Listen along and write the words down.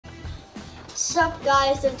What's up,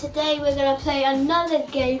 guys? So today we're gonna play another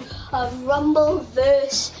game of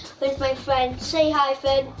rumblevurse with my friend. Say hi,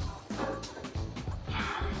 Finn.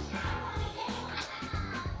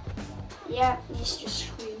 Yeah, he's just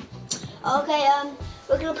screaming. Okay,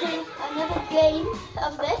 we're gonna play another game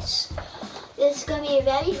of this. This is gonna be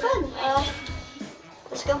very fun.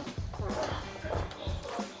 Let's go.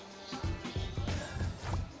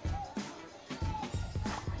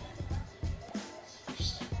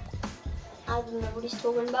 I don't know what he's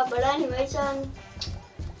talking about, but anyways,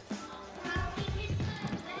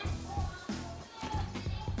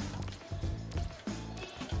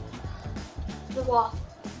 the what?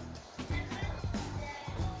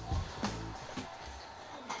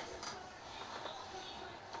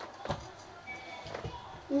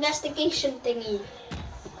 Investigation thingy.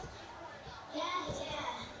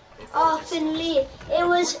 Oh, Finley, it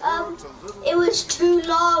was too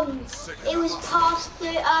long. It was past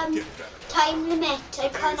the time limit. I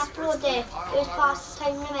can't upload it. It was past the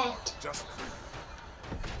time limit.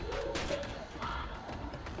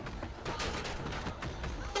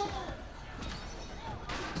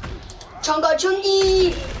 Chunga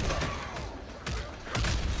chungi!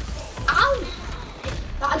 Ow!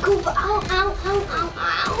 I go for ow, ow, ow, ow,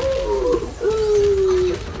 ow!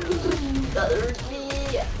 Ooh. That hurt me.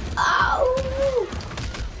 Ow!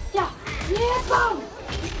 Yeah, yeah, bum!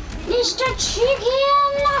 Mr. Chicken!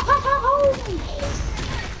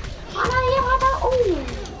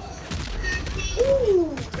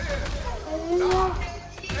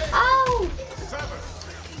 Ow!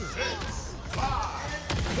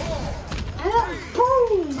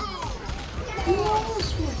 Boom!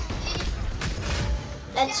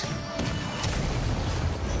 Let's.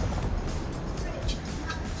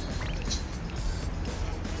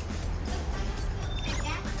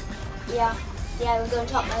 Yeah, we're going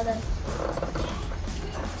top now then.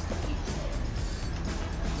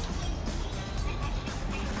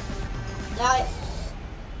 Right.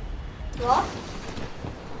 What?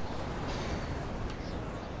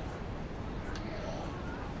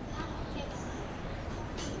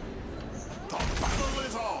 The battle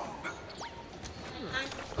is on.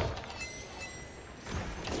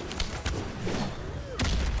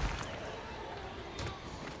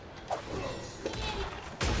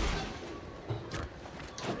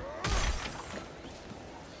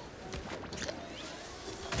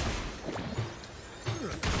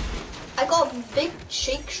 I got a big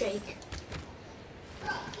shake.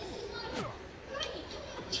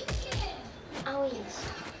 Owies.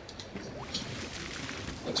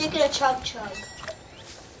 I'm taking a chug.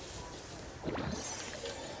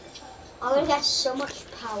 I'm gonna get so much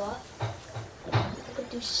power. I could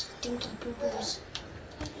do stinky poo-poos.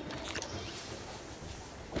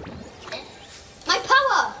 My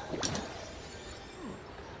power!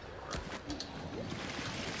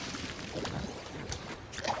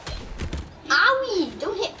 Owie!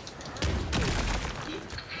 Don't hit.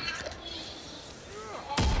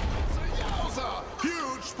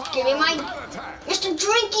 Give me my Mr.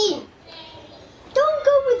 Drinky. Don't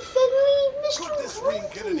go with Finley, Mr. Could this ring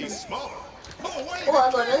get any Drinky. smaller? Oh,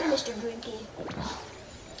 I got another Mr. Drinky.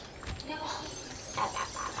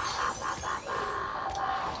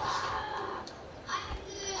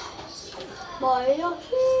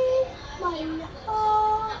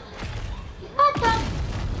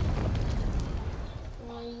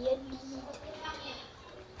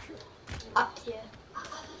 Up here.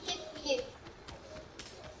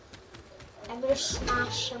 I'm gonna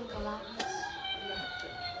smash some glass.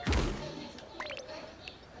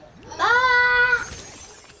 Ah!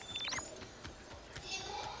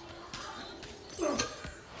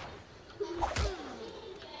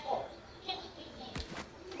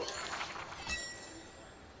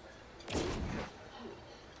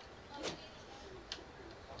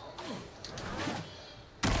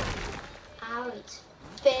 Ouch.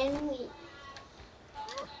 Finley.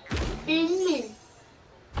 Finley.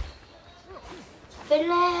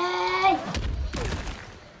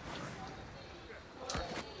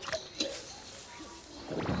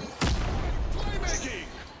 Playmaking.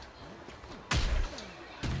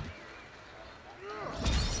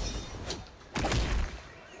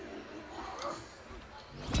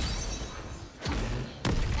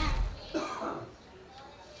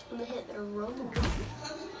 I'm gonna hit the road.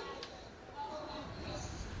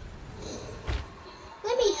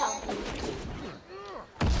 Let me help you.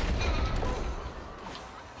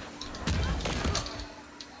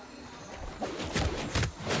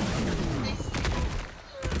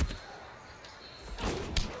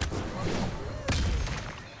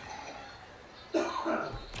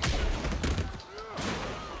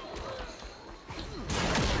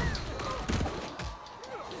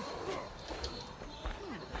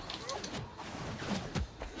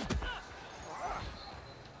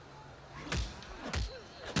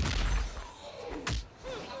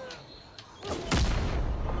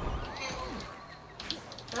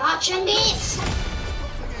 watching it.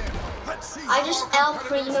 I just El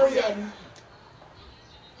Primo'd him.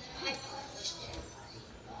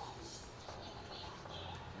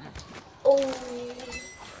 Oh.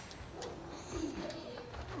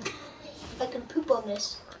 I can poop on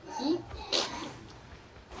this.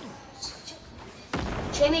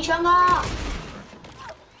 Jamie Chunga!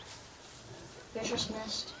 You just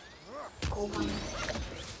missed. Goal one.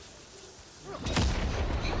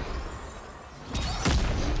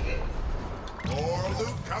 More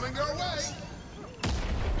loot coming your way.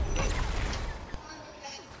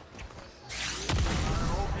 I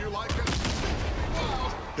hope you like it.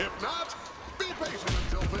 If not, be patient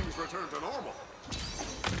until things return to normal.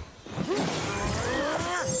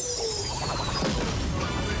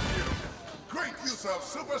 Great use of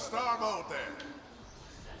superstar mode there.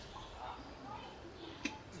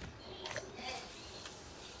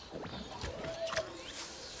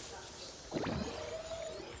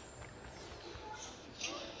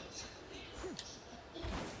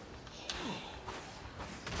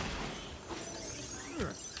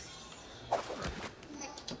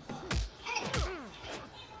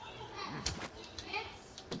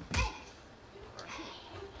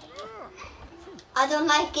 I don't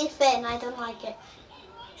like it, Finn. I don't like it.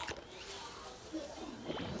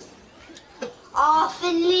 Oh,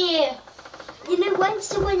 Finley. You know, when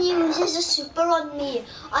someone uses a super on me,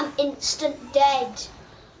 I'm instant dead.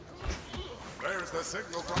 There's the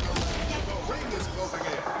signal from the ring is closing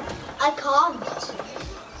in. I can't.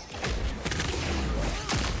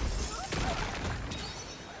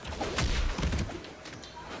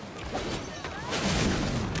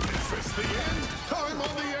 Is this the end? I'm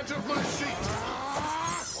on the edge of my seat.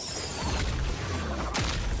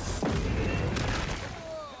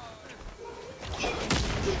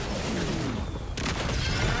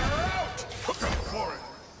 Look out for it.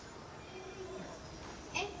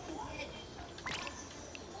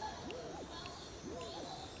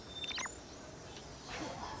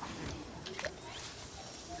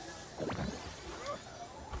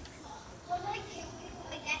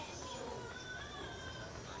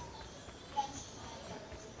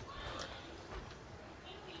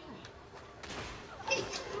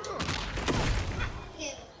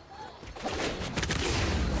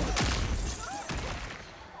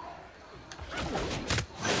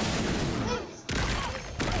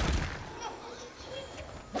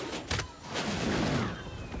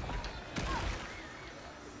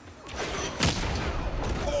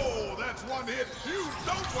 One hit, you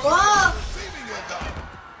don't want to be receiving your gun.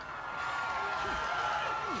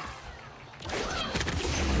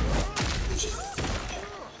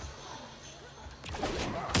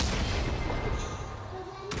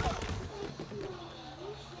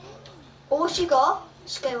 Oh, what you got?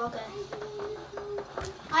 Skywalker.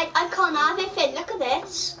 I can't have it, Finn. Look at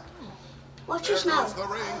this. Watch us now. The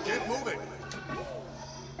ring. Get moving.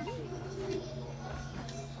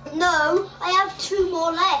 No, I have 2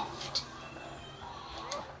 more left.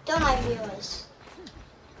 Don't I, viewers?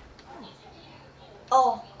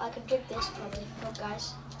 Oh, I could drink this probably. Look,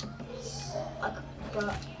 guys. I could,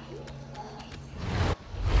 but...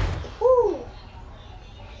 Woo!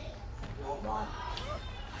 What?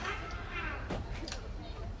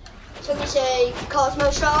 So we say Cosmo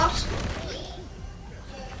shot.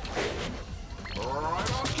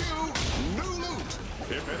 Right on cue. New loot.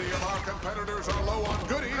 If any of our competitors are low on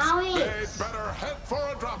goodies, Howie, they'd better head for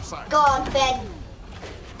a drop site. go on, Ben.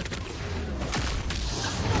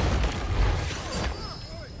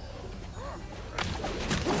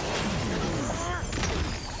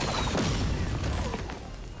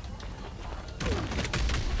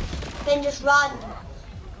 Ben, just run.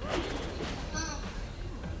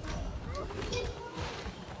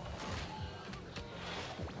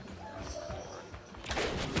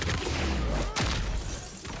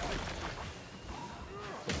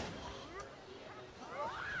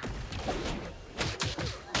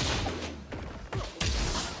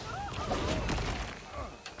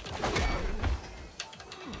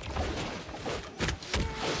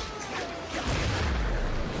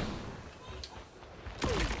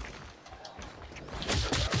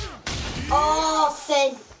 Oh,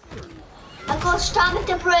 Finn. I got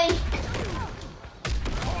stamina break.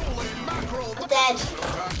 Holy mackerel. I'm dead.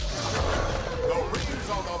 The ring's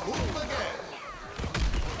on the move again.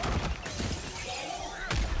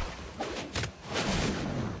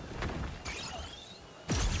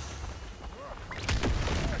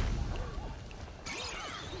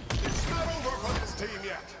 It's not over for this team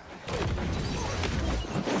yet.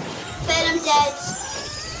 Finn, I'm dead.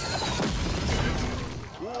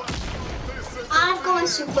 I'm going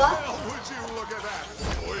super. Well, would you look at that?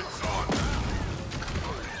 Oh, it's on.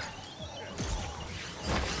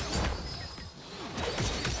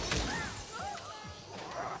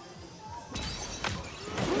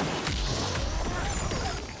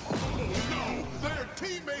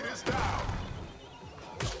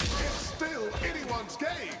 anyone's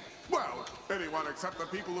game. Well, anyone except the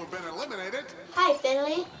people who've been eliminated. Hi,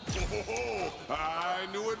 Finley. Oh, I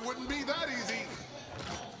knew it wouldn't be that easy.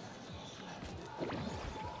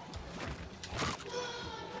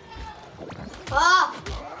 Ah!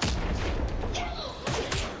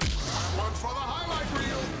 One's for the highlight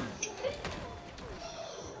reel.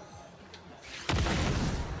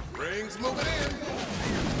 Rings moving in.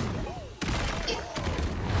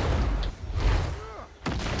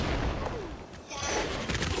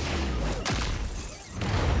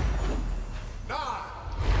 9.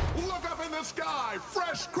 Look up in the sky.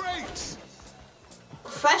 Fresh grapes.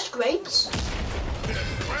 Fresh grapes?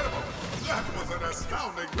 Incredible. That was an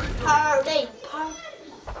astounding victory. Party.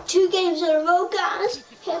 2 games in a row, guys.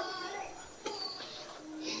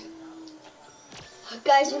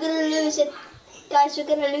 Guys, we're gonna lose it. Guys, we're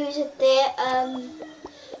gonna lose it there.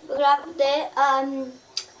 We're gonna have it there.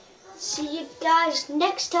 See you guys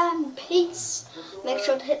next time. Peace. Make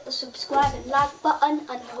sure to hit the subscribe and like button, and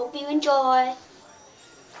I hope you enjoy.